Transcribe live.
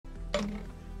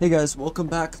Hey guys, welcome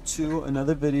back to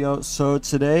another video. So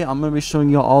today I'm going to be showing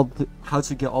you how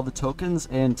to get all the tokens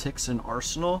and ticks in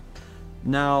Arsenal.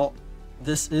 Now,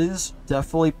 this is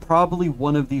definitely probably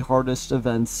one of the hardest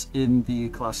events in the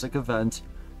classic event,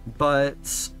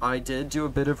 but I did do a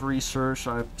bit of research.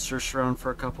 I searched around for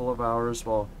a couple of hours,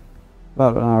 well,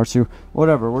 about an hour or two,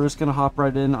 whatever. We're just going to hop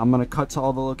right in. I'm going to cut to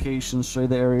all the locations, show you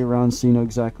the area around so you know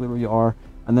exactly where you are,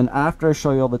 and then after I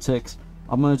show you all the ticks,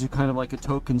 I'm going to do kind of like a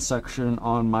token section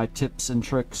on my tips and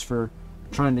tricks for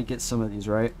trying to get some of these,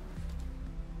 right?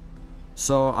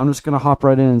 So I'm just going to hop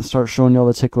right in and start showing you all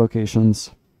the tick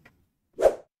locations.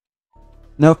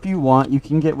 Now if you want, you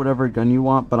can get whatever gun you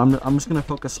want, but I'm just going to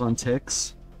focus on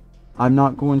ticks. I'm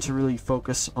not going to really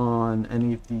focus on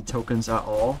any of the tokens at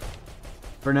all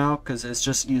for now, because it's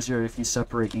just easier if you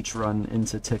separate each run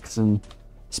into ticks and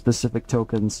specific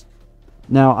tokens.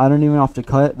 Now, I don't even have to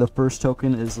cut. The first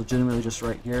token is legitimately just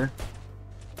right here.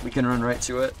 We can run right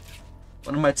to it.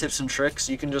 One of my tips and tricks,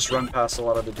 you can just run past a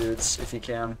lot of the dudes if you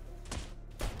can,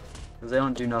 because they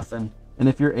don't do nothing. And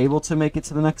if you're able to make it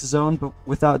to the next zone but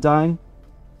without dying,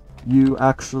 you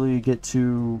actually get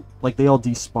to, like, they all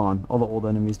despawn. All the old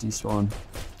enemies despawn.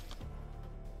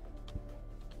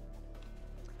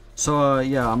 So,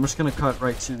 yeah, I'm just going to cut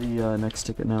right to the next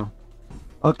ticket now.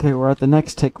 Okay, we're at the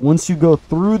next tick. Once you go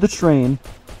through the train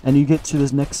and you get to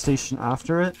this next station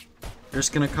after it, you're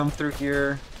just gonna come through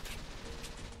here.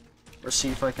 Or see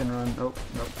if I can run. Oh,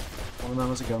 nope. One of them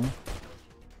was a gun.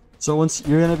 So once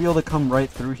you're gonna be able to come right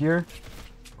through here.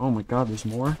 Oh my god, there's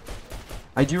more.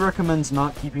 I do recommend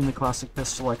not keeping the classic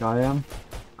pistol like I am.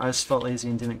 I just felt lazy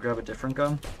and didn't grab a different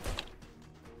gun.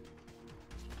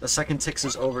 The second Tix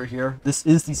is over here. This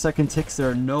is the second Tix.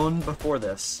 They're known before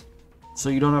this, so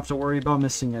you don't have to worry about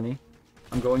missing any.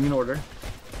 I'm going in order.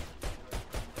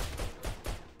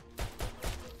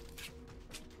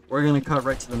 We're going to cut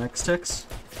right to the next ticks.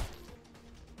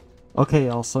 Okay,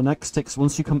 y'all, so next ticks,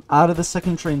 once you come out of the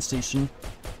second train station,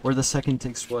 where the second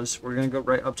ticks was, we're going to go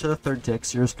right up to the third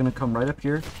ticks. You're just going to come right up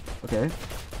here. Okay.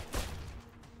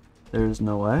 There's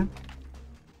no way.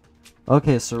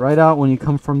 Okay, so right out when you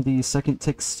come from the second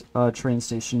ticks train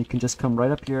station, you can just come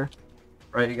right up here.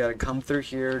 Right, you gotta come through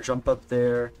here, jump up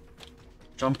there,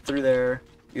 jump through there.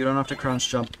 You don't have to crouch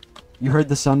jump. You heard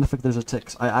the sound effect, there's a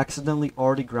ticks. I accidentally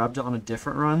already grabbed it on a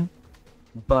different run,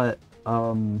 but,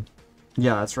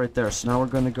 yeah, it's right there. So now we're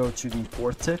gonna go to the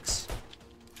fourth ticks.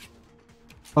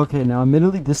 Okay, now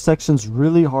admittedly this section's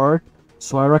really hard,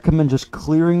 so I recommend just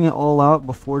clearing it all out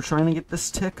before trying to get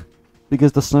this tick,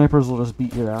 because the snipers will just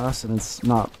beat your ass and it's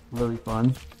not really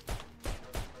fun.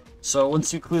 So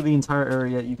once you clear the entire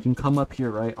area, you can come up here,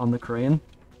 right, on the crane.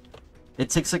 It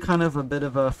takes a kind of a bit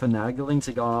of a finagling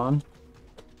to go on.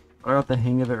 I got the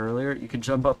hang of it earlier. You can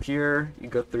jump up here, you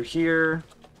go through here.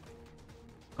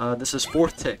 This is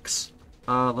fourth ticks.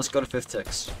 Let's go to fifth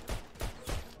ticks.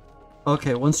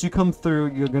 Okay, once you come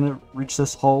through, you're gonna reach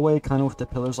this hallway, kind of with the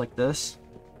pillars like this.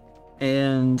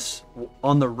 And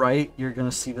on the right, you're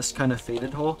gonna see this kind of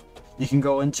faded hole. You can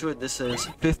go into it. This is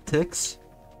fifth ticks.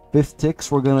 Fifth ticks,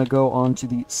 we're gonna go on to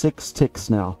the sixth ticks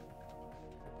now.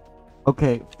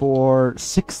 Okay, for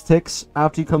sixth ticks,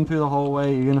 after you come through the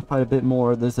hallway, you're gonna fight a bit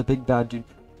more. There's a big bad dude.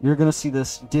 You're gonna see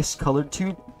this discolored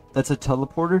tube. That's a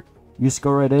teleporter. You just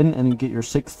go right in and you get your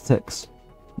sixth ticks.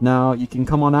 Now, you can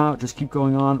come on out, just keep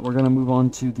going on. We're gonna move on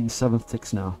to the seventh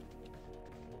ticks now.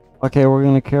 Okay, we're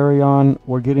gonna carry on.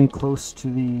 We're getting close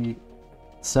to the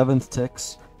seventh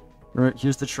ticks. Right,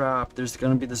 here's the trap. There's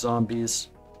gonna be the zombies.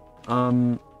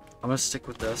 I'm gonna stick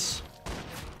with this.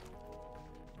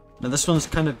 Now this one's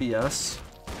kind of BS,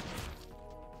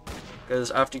 because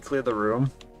after you clear the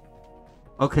room.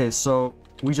 Okay, so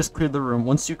we just cleared the room.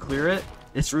 Once you clear it,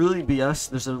 it's really BS.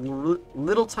 There's a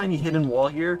little tiny hidden wall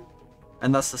here,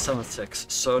 and that's the seventh ticks.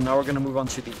 So now we're gonna move on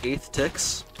to the eighth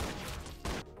ticks.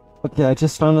 Okay, I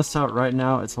just found this out right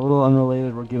now. It's a little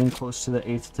unrelated. We're getting close to the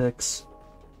eighth ticks.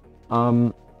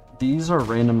 These are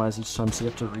randomized each time, so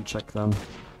you have to recheck them.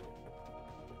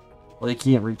 Well, you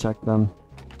can't recheck them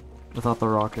without the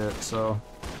rocket, so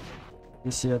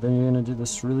you see, then you're gonna do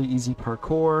this really easy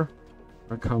parkour.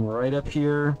 We're gonna come right up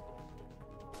here.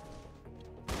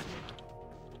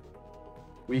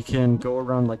 We can go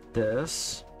around like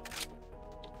this.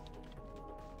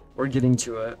 We're getting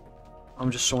to it.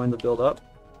 I'm just showing the build up.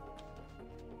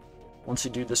 Once you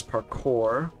do this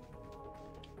parkour,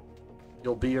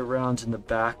 you'll be around in the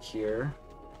back here,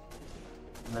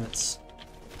 and then it's,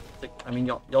 I mean,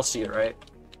 y'all see it, right?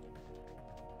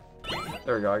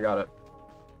 There we go, I got it.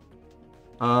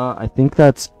 I think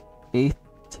that's 8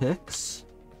 ticks.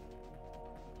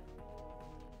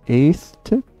 8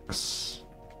 ticks?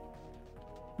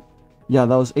 Yeah,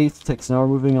 that was 8th ticks. Now we're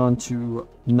moving on to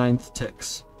 9th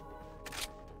ticks.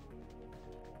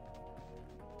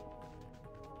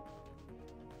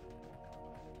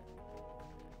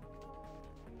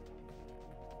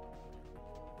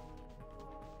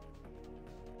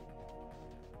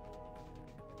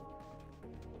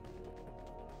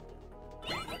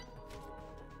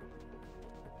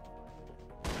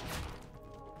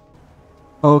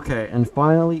 Okay, and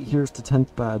finally, here's the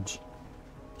 10th badge.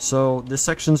 So, this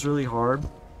section's really hard.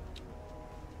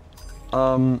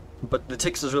 But the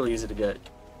ticks is really easy to get.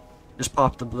 Just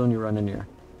pop the balloon, you run in here.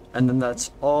 And then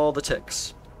that's all the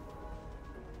ticks.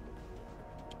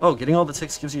 Oh, getting all the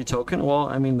ticks gives you a token? Well,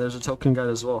 I mean, there's a token guide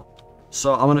as well.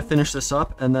 So, I'm gonna finish this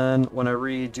up, and then when I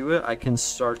redo it, I can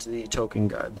start the token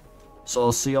guide. So,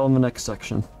 I'll see y'all in the next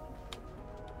section.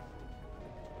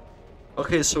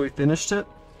 Okay, so we finished it.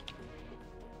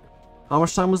 How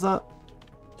much time was that?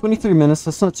 23 minutes,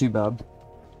 that's not too bad.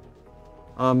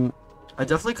 I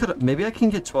definitely could, maybe I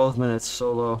can get 12 minutes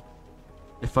solo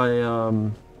if I,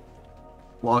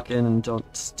 lock in and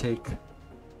don't take,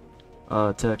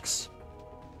 ticks.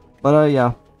 But,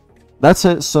 yeah, that's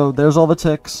it. So there's all the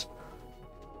ticks.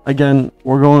 Again,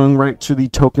 we're going right to the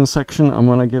token section. I'm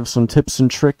gonna give some tips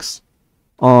and tricks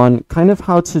on kind of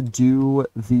how to do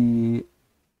the,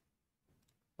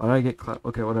 why did I get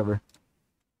okay, whatever.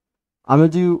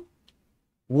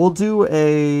 We'll do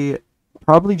a,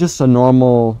 probably just a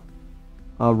normal,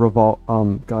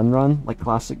 gun run, like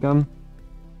classic gun.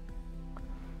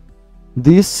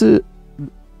 These,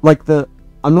 like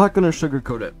I'm not gonna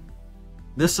sugarcoat it.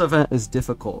 This event is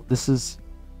difficult. These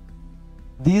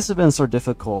events are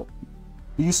difficult.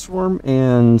 Beast Swarm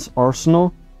and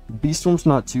Arsenal. Beast Swarm's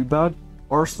not too bad.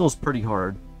 Arsenal's pretty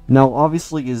hard. Now,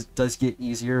 obviously, it does get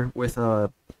easier with,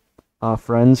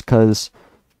 friends, because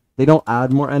they don't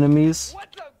add more enemies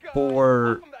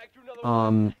for,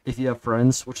 if you have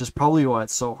friends, which is probably why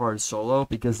it's so hard solo,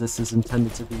 because this is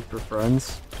intended to be for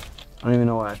friends. I don't even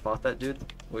know why I fought that dude.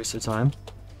 Waste of time.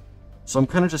 So I'm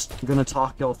kind of just gonna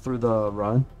talk y'all through the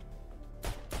run.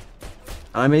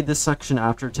 I made this section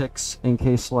after ticks, in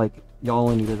case, like, y'all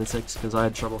only needed the ticks, because I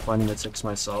had trouble finding the ticks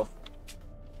myself.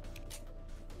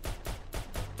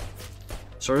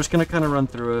 So we're just gonna kind of run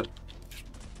through it.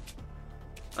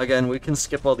 Again, we can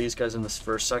skip all these guys in this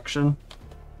first section.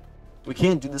 We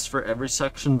can't do this for every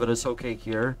section, but it's okay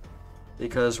here,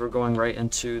 because we're going right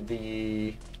into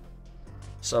the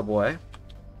subway.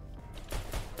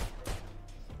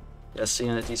 Yeah, see,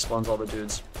 and it despawns all the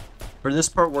dudes. For this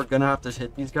part, we're gonna have to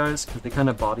hit these guys, because they kind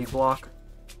of body block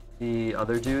the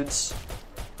other dudes.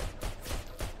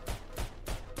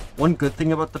 One good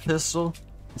thing about the pistol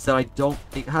is that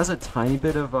it has a tiny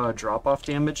bit of drop-off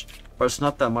damage, but it's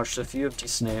not that much. So if you have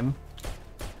decent aim,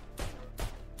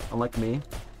 unlike me.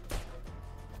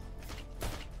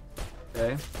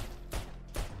 Okay.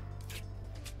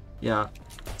 Yeah.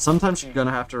 Sometimes you're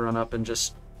gonna have to run up and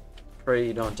just pray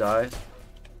you don't die,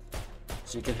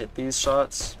 so you can hit these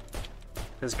shots,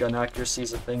 because gun accuracy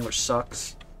is a thing, which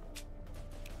sucks.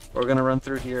 We're gonna run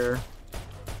through here.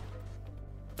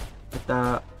 Hit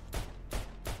that.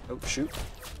 Oh, shoot.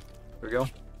 There we go.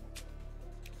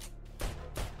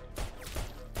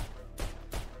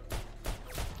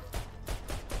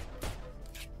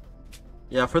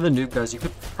 Yeah, for the noob guys, you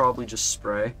could probably just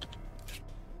spray.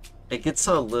 It gets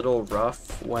a little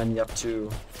rough when you have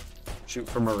to shoot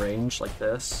from a range like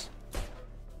this.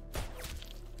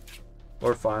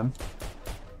 Or fine.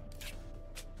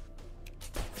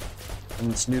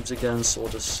 And it's noobs again, so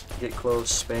we'll just get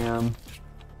close, spam.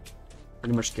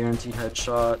 Pretty much guaranteed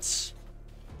headshots.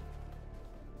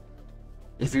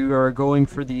 If you are going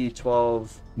for the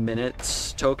 12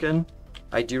 minutes token,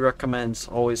 I do recommend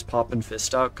always popping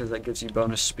fist out, because that gives you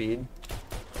bonus speed.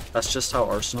 That's just how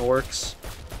Arsenal works.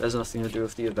 It has nothing to do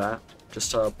with the event.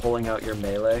 Just pulling out your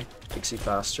melee makes you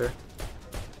faster.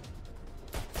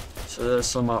 So there's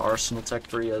some Arsenal tech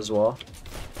for you as well.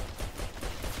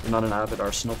 I'm not an avid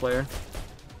Arsenal player.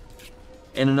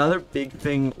 And another big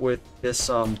thing with this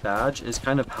badge is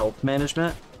kind of health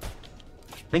management.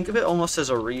 Think of it almost as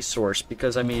a resource,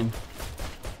 because I mean,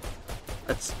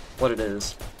 that's what it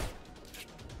is.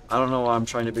 I don't know why I'm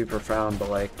trying to be profound, but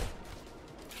like,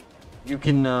 you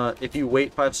can, if you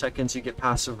wait 5 seconds, you get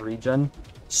passive regen.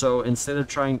 So instead of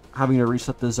having to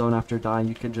reset the zone after dying,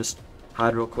 you can just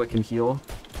hide real quick and heal,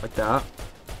 like that.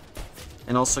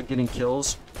 And also getting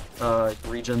kills,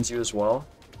 regens you as well.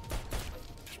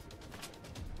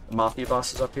 The Mafia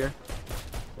boss is up here.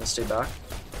 Let's stay back.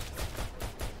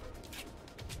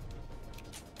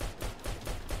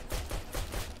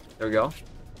 There we go.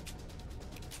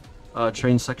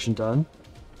 Train section done.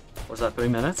 Was that 3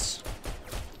 minutes?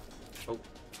 Oh.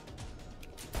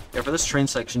 Yeah, for this train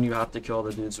section, you have to kill all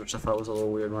the dudes, which I thought was a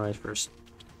little weird when I first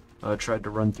tried to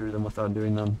run through them without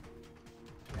doing them.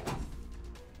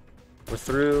 We're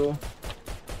through.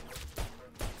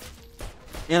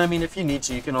 And I mean, if you need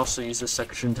to, you can also use this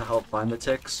section to help find the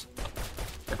ticks,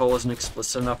 if I wasn't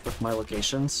explicit enough with my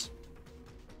locations.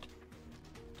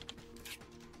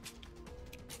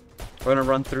 We're gonna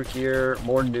run through here,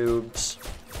 more noobs.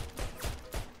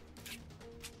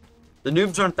 The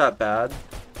noobs aren't that bad,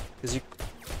 because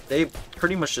they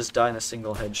pretty much just die in a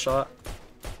single headshot.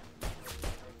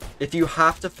 If you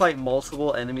have to fight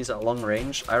multiple enemies at long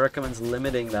range, I recommend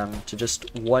limiting them to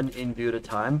just one in-view at a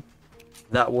time.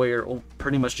 That way you're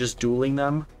pretty much just dueling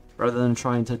them, rather than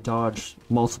trying to dodge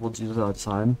multiple dudes at a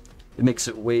time. It makes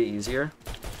it way easier.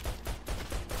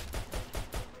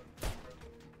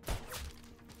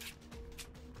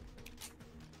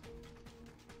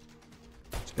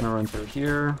 Just gonna run through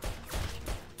here.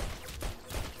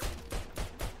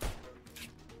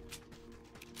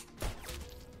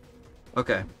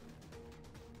 Okay.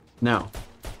 Now,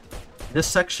 this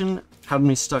section had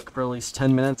me stuck for at least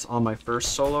 10 minutes on my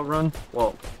first solo run.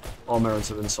 Well, all my runs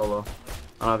have been solo.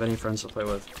 I don't have any friends to play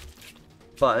with.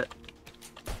 But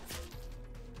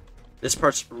this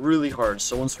part's really hard,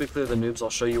 so once we clear the noobs, I'll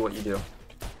show you what you do.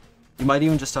 You might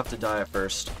even just have to die at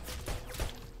first.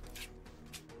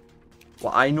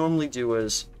 What I normally do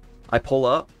is, I pull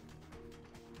up,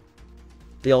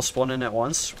 they all spawn in at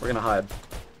once, we're gonna hide.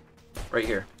 Right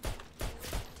here.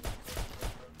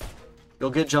 You'll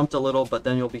get jumped a little, but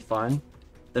then you'll be fine.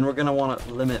 Then we're gonna want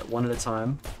to limit one at a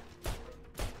time.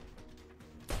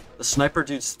 The sniper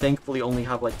dudes thankfully only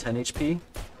have like 10 HP,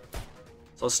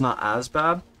 so it's not as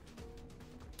bad.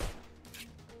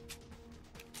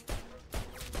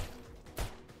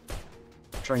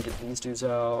 Try and get these dudes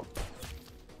out.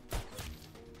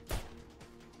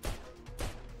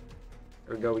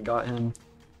 There we go, we got him.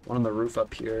 One on the roof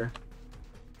up here.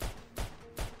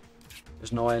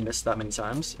 There's no way I missed that many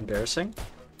times. Embarrassing.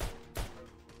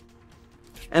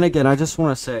 And again, I just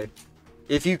want to say,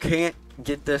 if you can't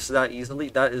get this that easily,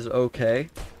 that is okay.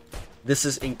 This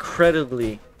is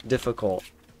incredibly difficult.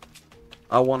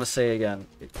 I want to say again,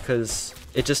 because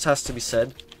it just has to be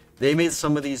said. They made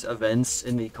some of these events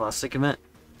in the Classic event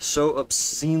so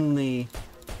obscenely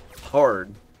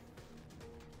hard.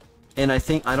 And I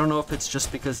don't know if it's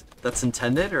just because that's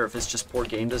intended, or if it's just poor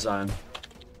game design.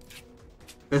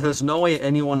 Because there's no way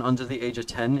anyone under the age of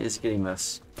 10 is getting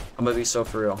this. I'm gonna be so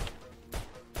for real.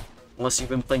 Unless you've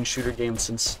been playing shooter games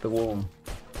since the womb.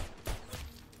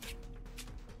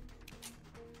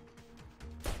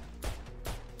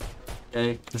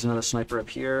 Okay, there's another sniper up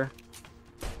here.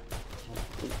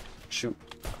 Shoot,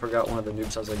 I forgot one of the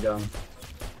noobs has a gun.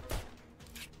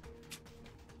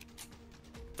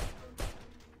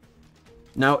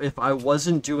 Now, if I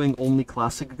wasn't doing only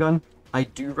classic gun, I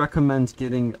do recommend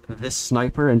getting this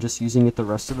sniper and just using it the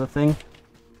rest of the thing,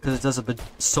 because it does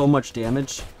so much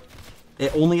damage.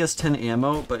 It only has 10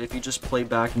 ammo, but if you just play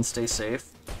back and stay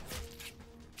safe,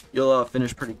 you'll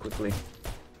finish pretty quickly.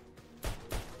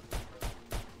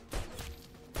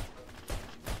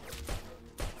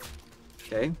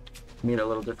 Okay, made it a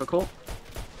little difficult.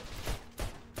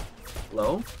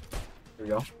 Low. Here we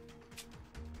go.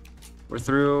 We're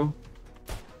through.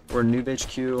 We're in Noob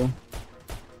HQ.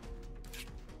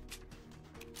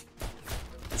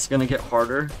 It's gonna get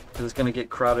harder because it's gonna get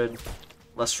crowded,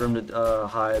 less room to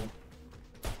hide.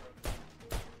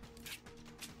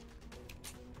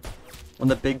 When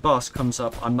the big boss comes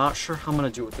up, I'm not sure how I'm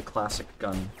gonna do it with the classic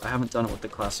gun. I haven't done it with the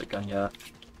classic gun yet.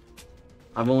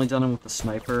 I've only done it with the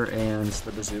sniper and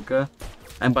the bazooka.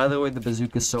 And by the way, the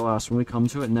bazooka is so ass. When we come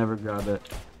to it, never grab it.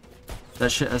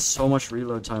 That shit has so much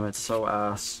reload time, it's so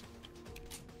ass.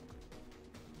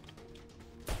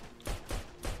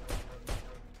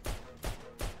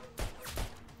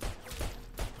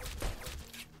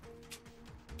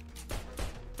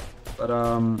 But,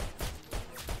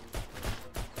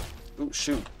 ooh,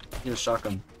 shoot. He has a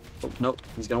shotgun. Oh, nope.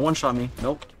 He's gonna one-shot me.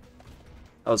 Nope.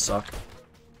 That would suck.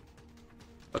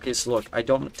 Okay, so look.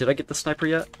 Did I get the sniper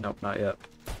yet? Nope, not yet.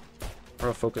 I'm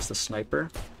gonna focus the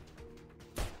sniper.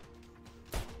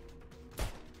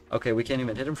 Okay, we can't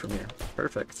even hit him from here.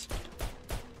 Perfect.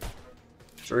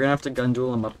 So we're gonna have to gun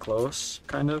duel him up close,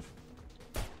 kind of.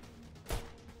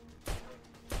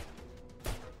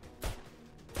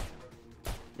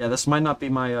 Yeah, this might not be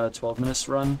my 12 minutes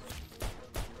run,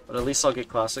 but at least I'll get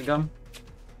classic gun.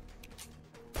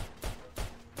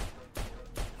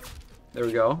 There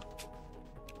we go.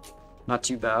 Not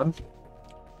too bad.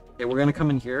 Okay, we're gonna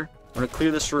come in here. We're gonna clear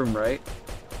this room, right?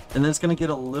 And then it's gonna get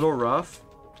a little rough.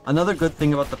 Another good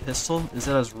thing about the pistol is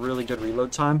it has really good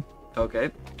reload time.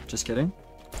 Okay, just kidding.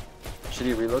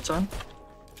 Shitty reload time?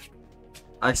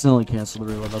 I accidentally canceled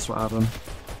the reload, that's what happened.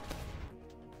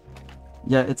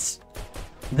 Yeah,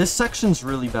 this section's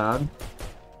really bad.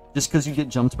 Just because you get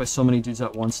jumped by so many dudes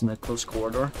at once in that close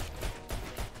corridor.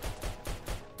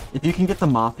 If you can get the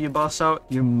Mafia boss out,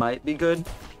 you might be good.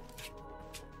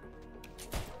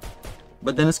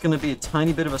 But then it's going to be a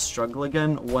tiny bit of a struggle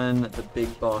again when the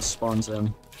big boss spawns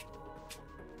in.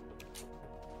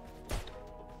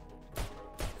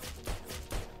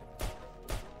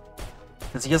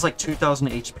 Because he has like 2,000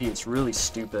 HP, it's really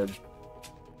stupid.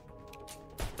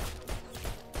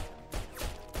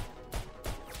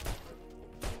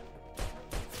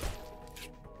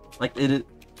 Like, like,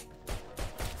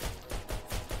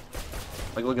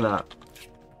 look at that.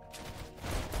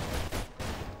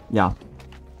 Yeah.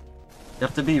 You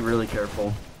have to be really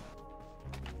careful.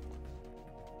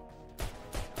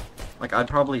 Like, I'd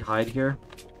probably hide here.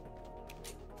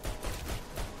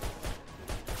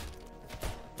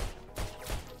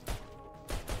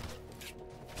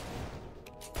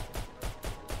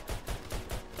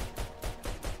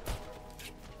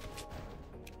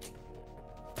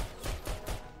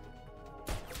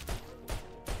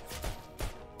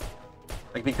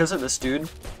 Like, because of this dude,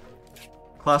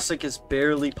 Classic is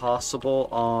barely possible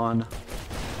on...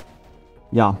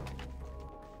 Yeah.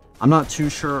 I'm not too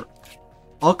sure.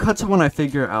 I'll cut to when I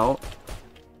figure out.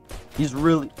 He's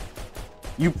really...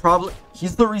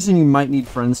 He's the reason you might need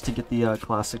friends to get the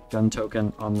Classic gun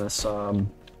token on this,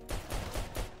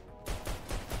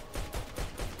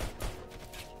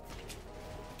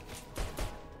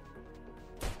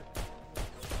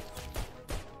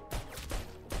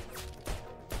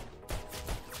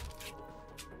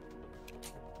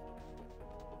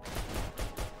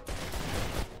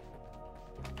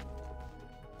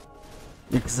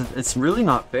 because it's really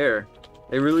not fair.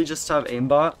 They really just have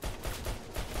aimbot.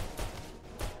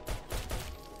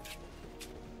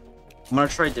 I'm gonna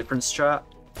try a different strat.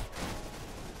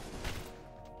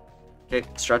 Okay,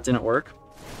 strat didn't work.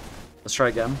 Let's try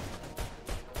again.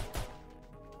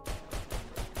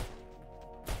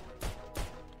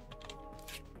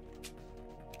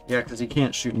 Yeah, because he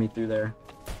can't shoot me through there.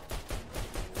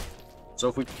 So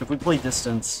if we play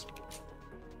distance,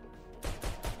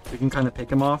 we can kind of pick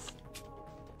him off.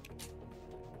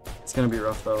 It's gonna be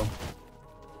rough though.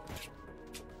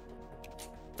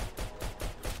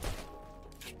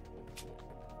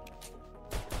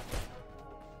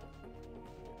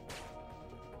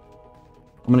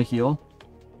 I'm gonna heal.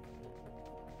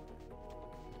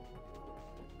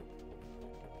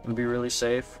 I'm gonna be really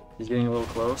safe. He's getting a little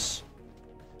close.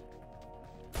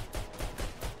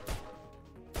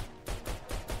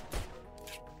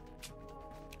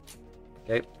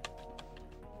 Okay.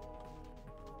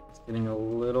 It's getting a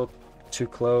little too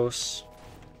close.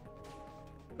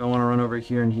 I want to run over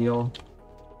here and heal.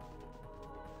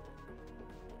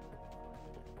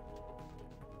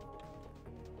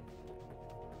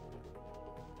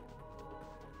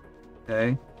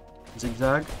 Okay.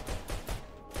 Zigzag.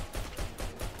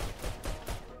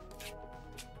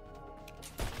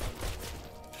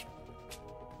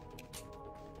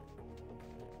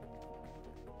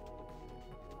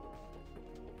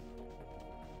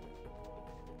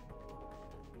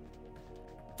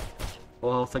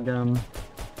 Full health again.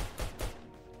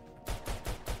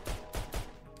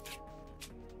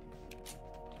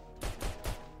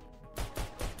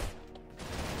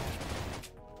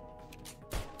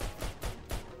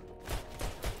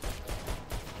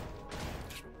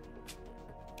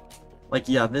 Like,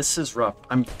 yeah, this is rough.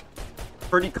 I'm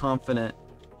pretty confident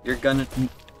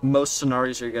most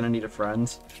scenarios you're gonna need a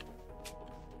friend.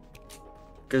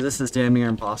 Because this is damn near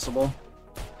impossible.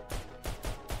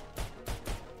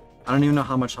 I don't even know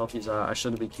how much health he's at. I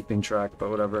should be keeping track, but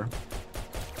whatever.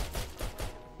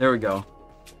 There we go.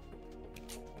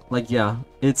 Like, yeah,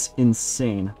 it's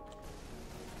insane.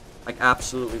 Like,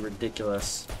 absolutely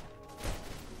ridiculous.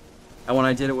 And when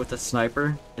I did it with a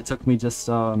sniper, it took me just,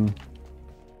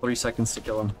 3 seconds to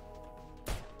kill him.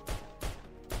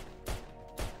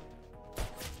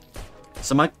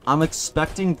 So I'm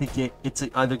expecting it to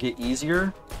either get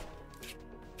easier,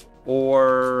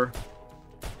 or...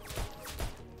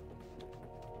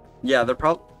 Yeah, they're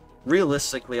probably...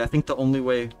 Realistically, I think the only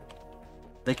way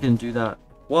they can do that...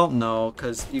 Well, no,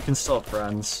 because you can still have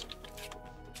friends.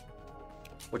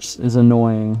 Which is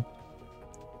annoying.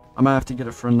 I might have to get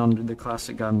a friend under the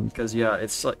classic gun, because, yeah,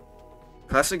 it's like...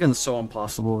 Classic gun's so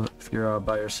impossible if you're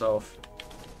by yourself.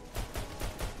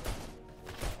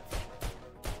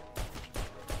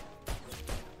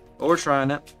 But we're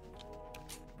trying it.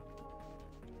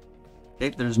 Okay,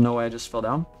 there's no way I just fell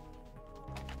down.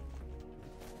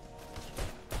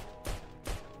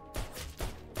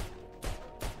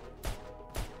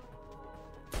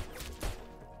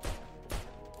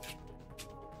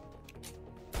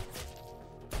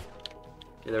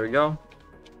 Okay, there we go.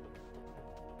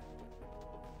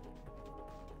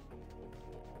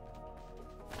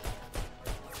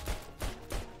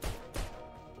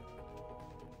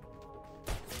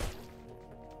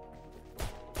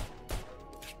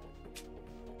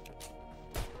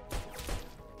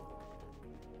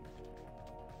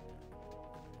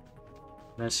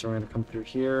 Nice, so we're gonna come through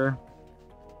here.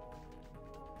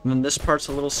 And then this part's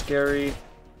a little scary,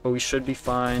 but we should be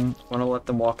fine. Want to let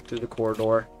them walk through the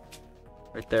corridor.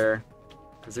 Right there.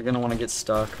 Because they're gonna want to get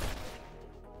stuck.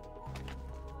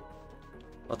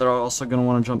 But they're also gonna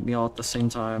want to jump me all at the same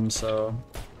time, so...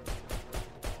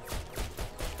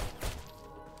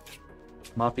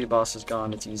 Mafia boss is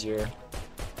gone, it's easier.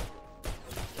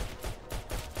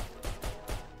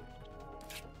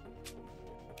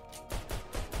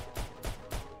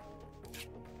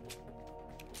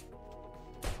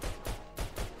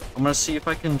 I'm gonna see if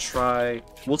I can try...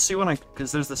 We'll see when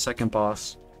because there's the second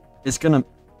boss. It's gonna...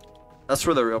 That's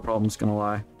where the real problem's gonna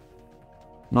lie.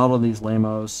 Not all these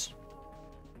lamos.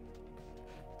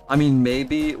 I mean,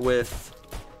 maybe with...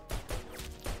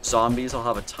 zombies I'll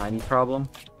have a tiny problem.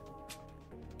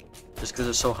 Just because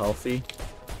they're so healthy.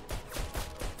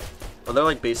 But they're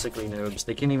like basically noobs.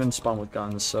 They can't even spawn with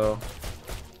guns, so...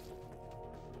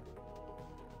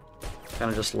 Kind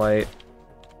of just light.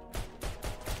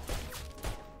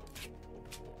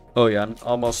 Oh yeah,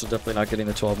 I'm also definitely not getting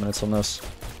the 12 minutes on this.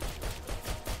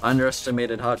 I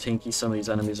underestimated how tanky some of these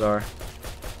enemies are.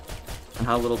 And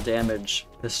how little damage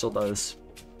pistol does.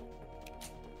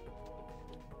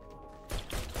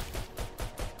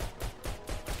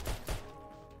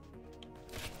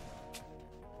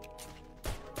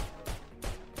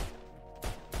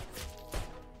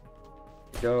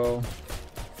 Go.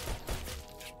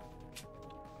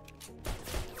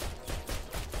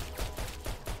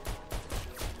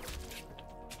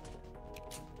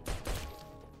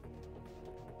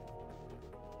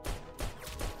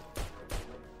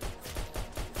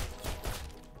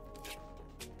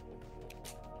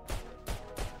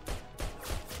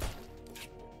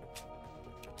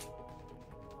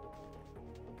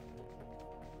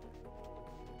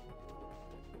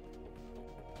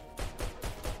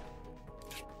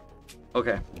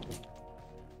 Okay.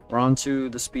 We're on to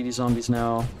the speedy zombies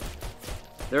now.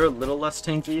 They're a little less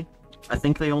tanky. I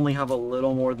think they only have a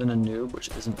little more than a noob, which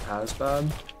isn't as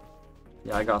bad.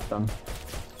 Yeah, I got them.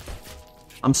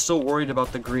 I'm still worried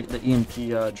about the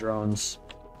EMP drones.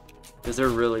 Because they're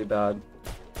really bad.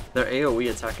 Their AoE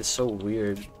attack is so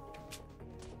weird.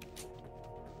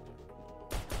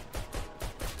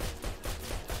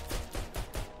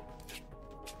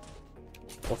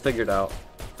 We'll figure it out.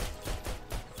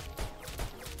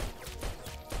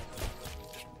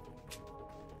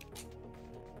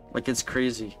 Like, it's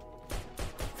crazy.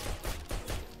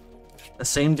 The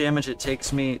same damage it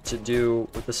takes me to do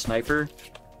with the sniper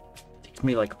takes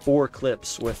me like 4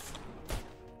 clips with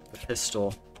the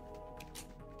pistol.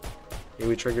 Okay,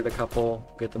 we triggered a couple,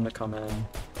 get them to come in.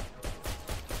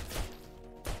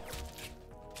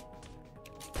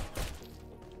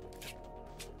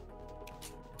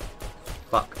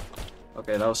 Fuck.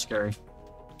 Okay, that was scary.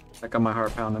 That got my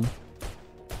heart pounding.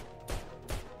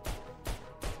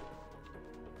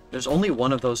 There's only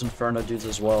one of those Inferno dudes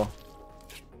as well.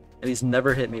 And he's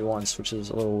never hit me once, which is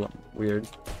a little weird.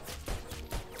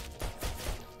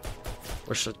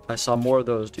 Wish I saw more of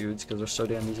those dudes because they're so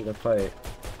damn easy to fight.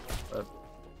 But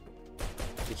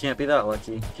we can't be that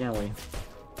lucky, can we? Here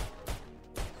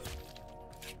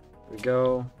we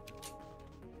go.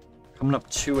 Coming up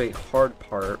to a hard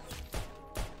part.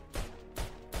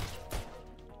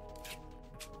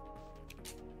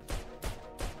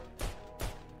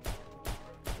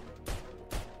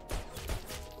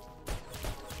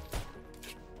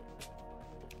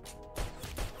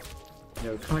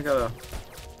 Yeah, we kind of gotta...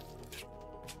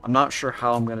 I'm not sure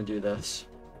how I'm gonna do this.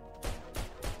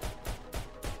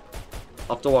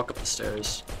 I'll have to walk up the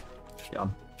stairs. Yeah.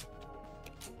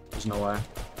 There's no way.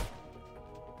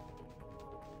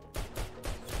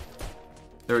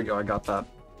 There we go, I got that.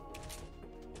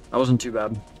 That wasn't too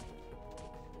bad.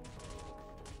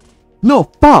 No,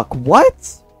 fuck,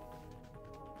 what?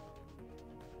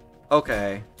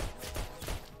 Okay.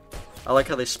 I like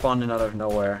how they spawned in out of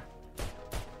nowhere.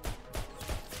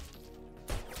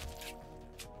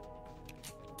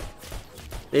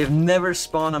 They've never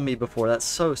spawned on me before. That's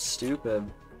so stupid.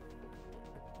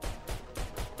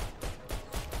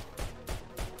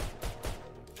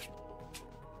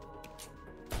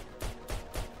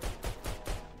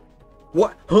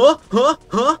 What? Huh? Huh?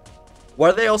 Huh? Why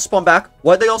did they all spawn back?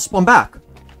 Why did they all spawn back?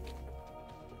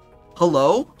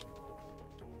 Hello?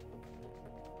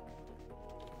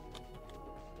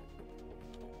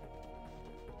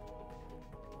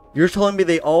 You're telling me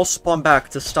they all spawn back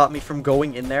to stop me from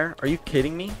going in there? Are you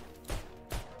kidding me?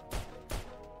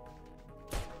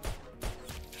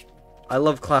 I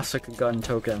love classic gun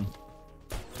token.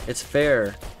 It's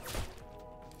fair.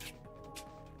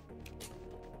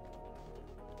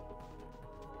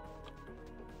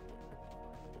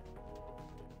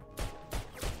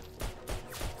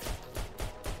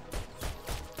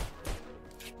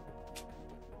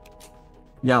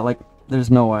 Yeah, like,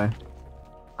 there's no way.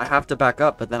 I have to back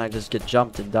up, but then I just get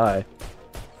jumped and die.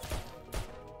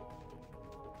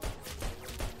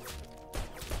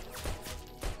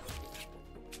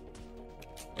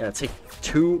 Yeah, take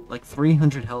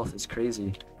 300 health is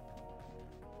crazy.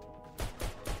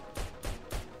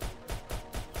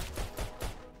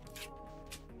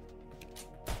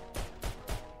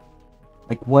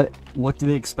 Like, what do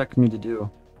they expect me to do?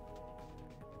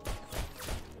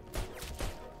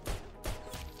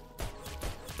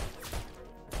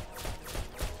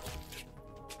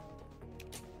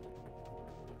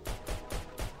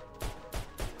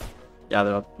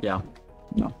 Yeah,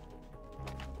 no.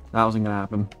 That wasn't gonna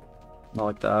happen. Not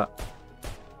like that.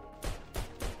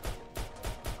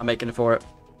 I'm making it for it.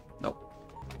 Nope.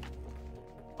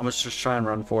 I'm gonna just try and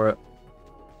run for it.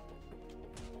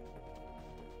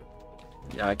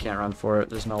 Yeah, I can't run for it.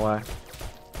 There's no way.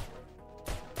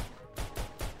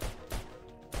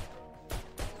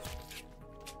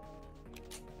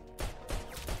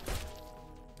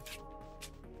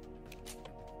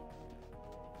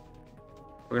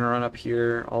 We're gonna run up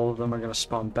here. All of them are gonna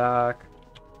spawn back.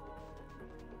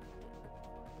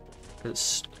 It's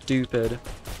stupid.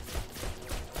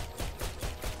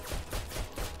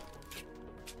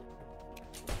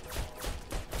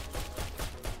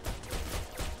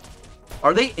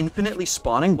 Are they infinitely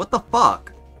spawning? What the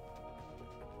fuck?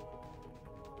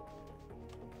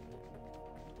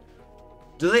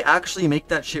 Do they actually make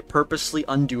that shit purposely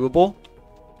undoable?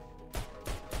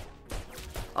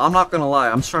 I'm not gonna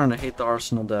lie, I'm starting to hate the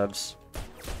Arsenal devs.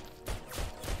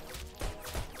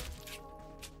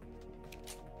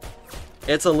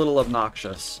 It's a little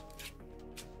obnoxious.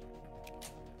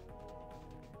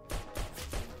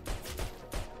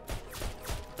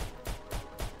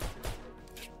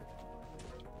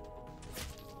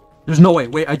 There's no way.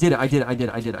 Wait, I did it.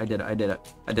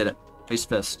 Face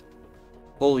fist.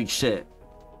 Holy shit.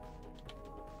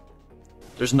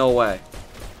 There's no way.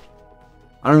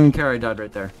 I don't even care I died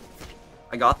right there.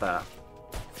 I got that.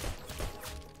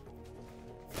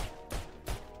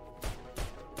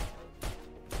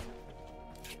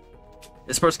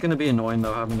 This part's gonna be annoying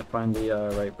though, having to find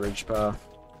the right bridge path.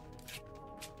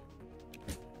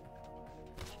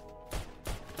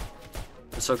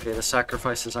 It's okay, the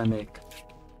sacrifices I make.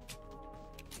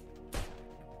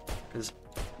 Because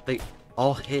they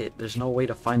all hit. There's no way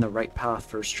to find the right path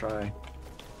first try.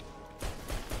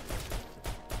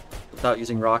 Without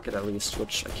using rocket at least,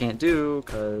 which I can't do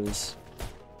because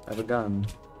I have a gun.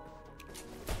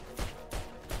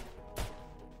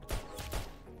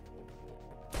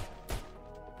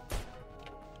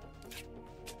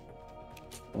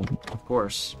 Well, of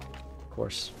course. Of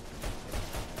course.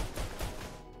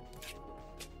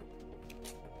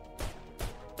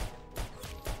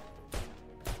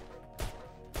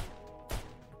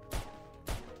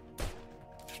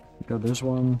 Go, there's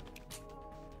one.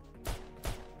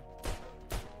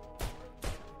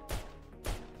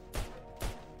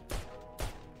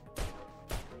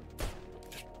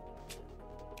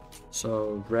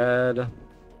 So, red.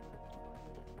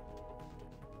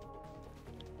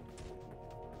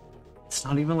 It's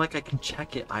not even like I can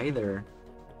check it either.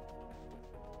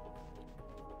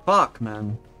 Fuck,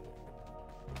 man.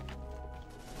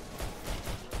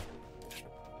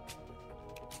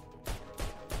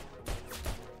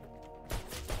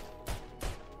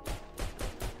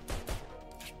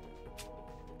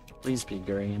 Please be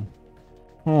green.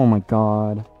 Oh my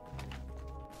god.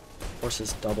 Of course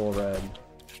it's double red.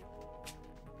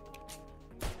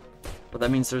 But that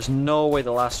means there's no way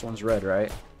the last one's red, right?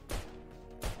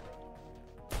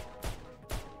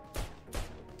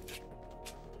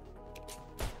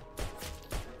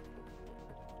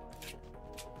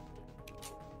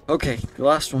 Okay, the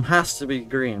last one has to be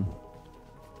green.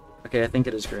 Okay, I think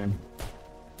it is green.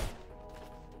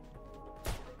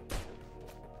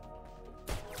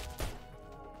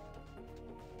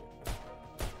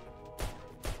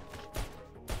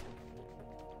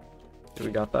 Do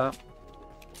we got that?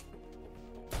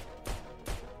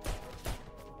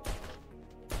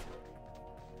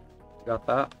 Got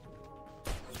that?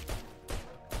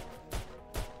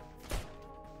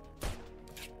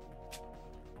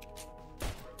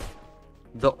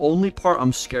 The only part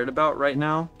I'm scared about right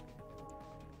now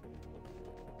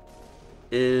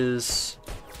is,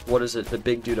 what is it, the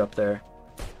big dude up there.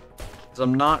 Because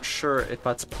I'm not sure if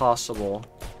that's possible.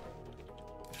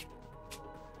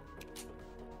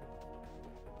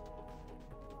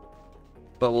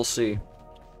 But we'll see.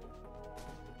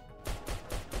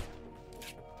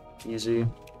 Easy.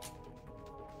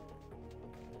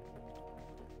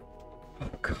 Oh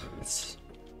god.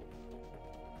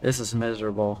 This is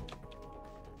miserable.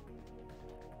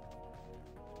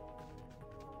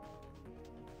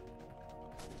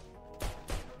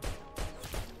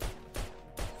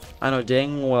 I know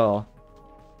dang well.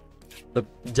 The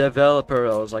developer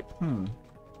was like,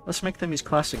 let's make them use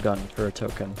classic gun for a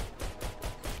token.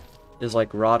 Is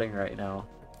like rotting right now.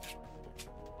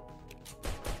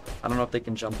 I don't know if they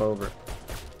can jump over.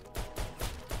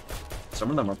 Some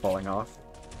of them are falling off.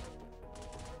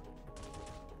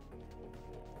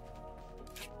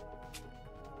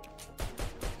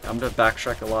 I'm gonna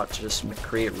backtrack a lot to just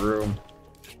create room.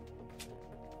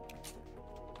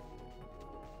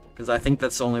 Because I think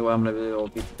that's the only way I'm gonna be able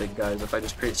to beat the big guys, if I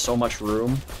just create so much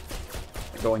room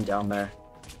going down there.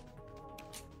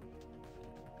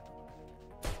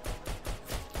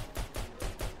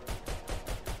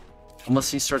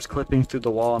 Unless he starts clipping through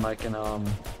the wall and I can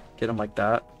get him like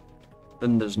that,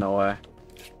 then there's no way.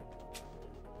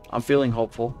 I'm feeling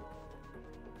hopeful.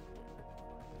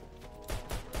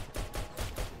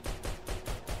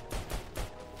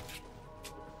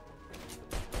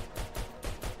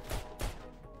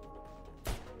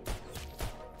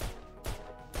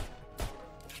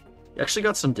 He actually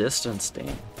got some distance,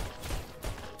 dang.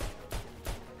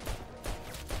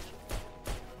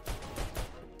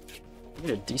 Get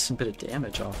a decent bit of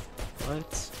damage off.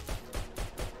 What?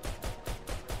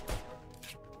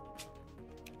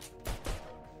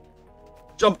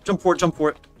 Jump for it, jump for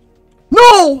it.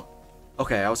 No!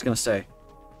 Okay, I was gonna say.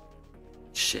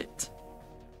 Shit.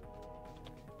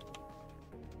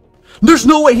 There's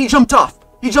no way he jumped off!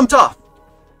 He jumped off!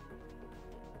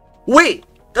 Wait!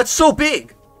 That's so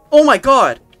big! Oh my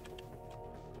god!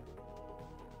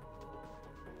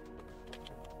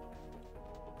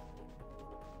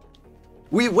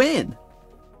 We win!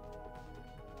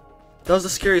 That was the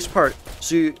scariest part.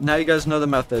 So now you guys know the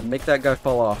method. Make that guy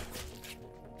fall off.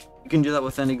 You can do that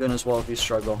with any gun as well if you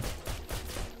struggle.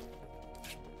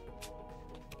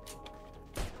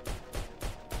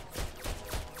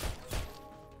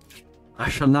 I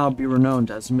shall now be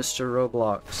renowned as Mr.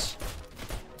 Roblox.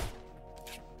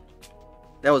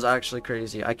 That was actually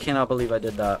crazy. I cannot believe I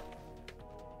did that.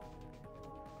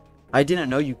 I didn't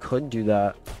know you could do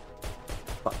that.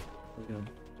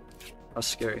 That's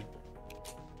scary.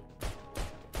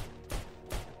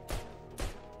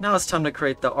 Now it's time to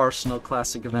create the Arsenal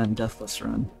Classic Event Deathless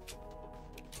Run.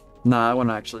 Nah, I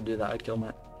wouldn't actually do that. I'd kill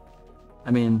Matt.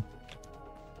 I mean,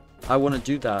 I wouldn't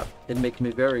do that. It'd make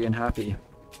me very unhappy.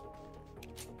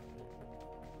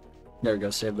 There we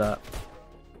go, save that.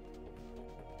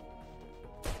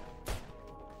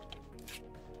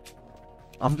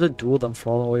 I'm gonna duel them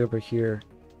for all the way over here.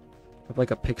 I have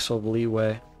like a pixel of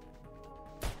leeway.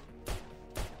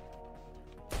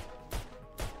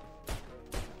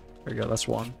 There we go, that's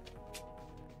one.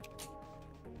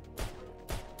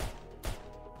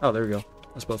 Oh, there we go.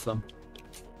 That's both of them.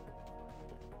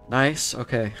 Nice,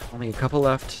 okay. Only a couple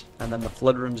left, and then the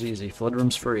flood room's easy. Flood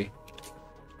room's free.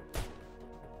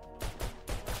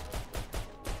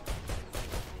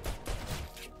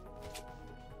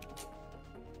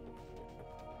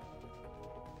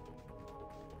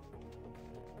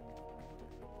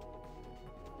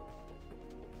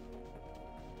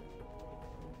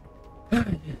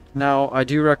 Now, I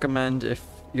do recommend if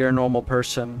you're a normal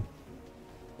person,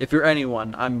 if you're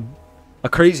anyone, I'm a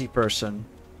crazy person.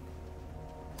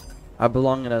 I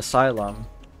belong in an asylum.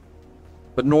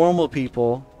 But normal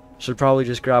people should probably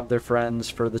just grab their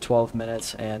friends for the 12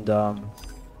 minutes and,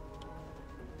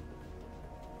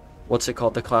 what's it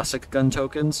called? The classic gun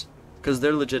tokens? Because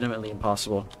they're legitimately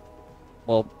impossible.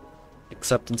 Well,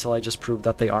 except until I just prove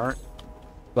that they aren't.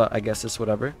 But I guess it's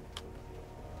whatever.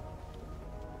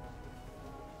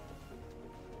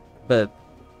 But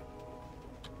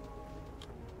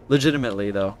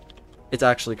legitimately though, it's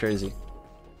actually crazy.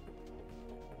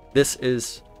 This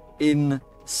is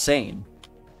insane.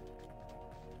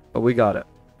 But we got it.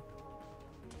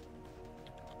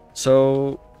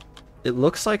 So it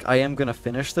looks like I am gonna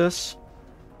finish this.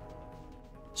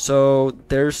 So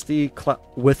there's the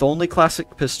with only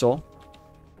classic pistol.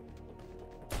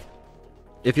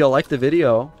 If y'all liked the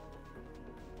video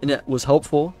and it was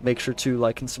helpful, make sure to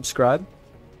like and subscribe.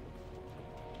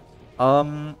 I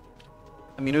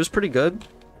mean, it was pretty good.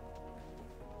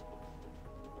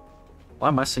 Why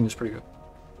am I saying it's pretty good?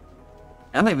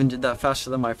 And I even did that faster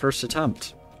than my first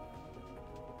attempt.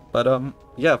 But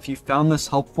yeah, if you found this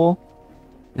helpful,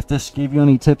 if this gave you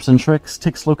any tips and tricks,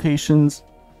 tics locations,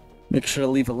 make sure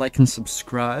to leave a like and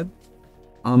subscribe.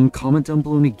 Comment down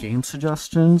below any game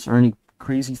suggestions or any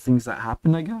crazy things that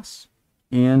happened, I guess.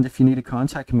 And if you need to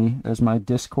contact me, there's my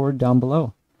Discord down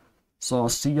below. So I'll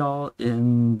see y'all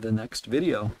in the next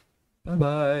video. Bye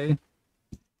bye.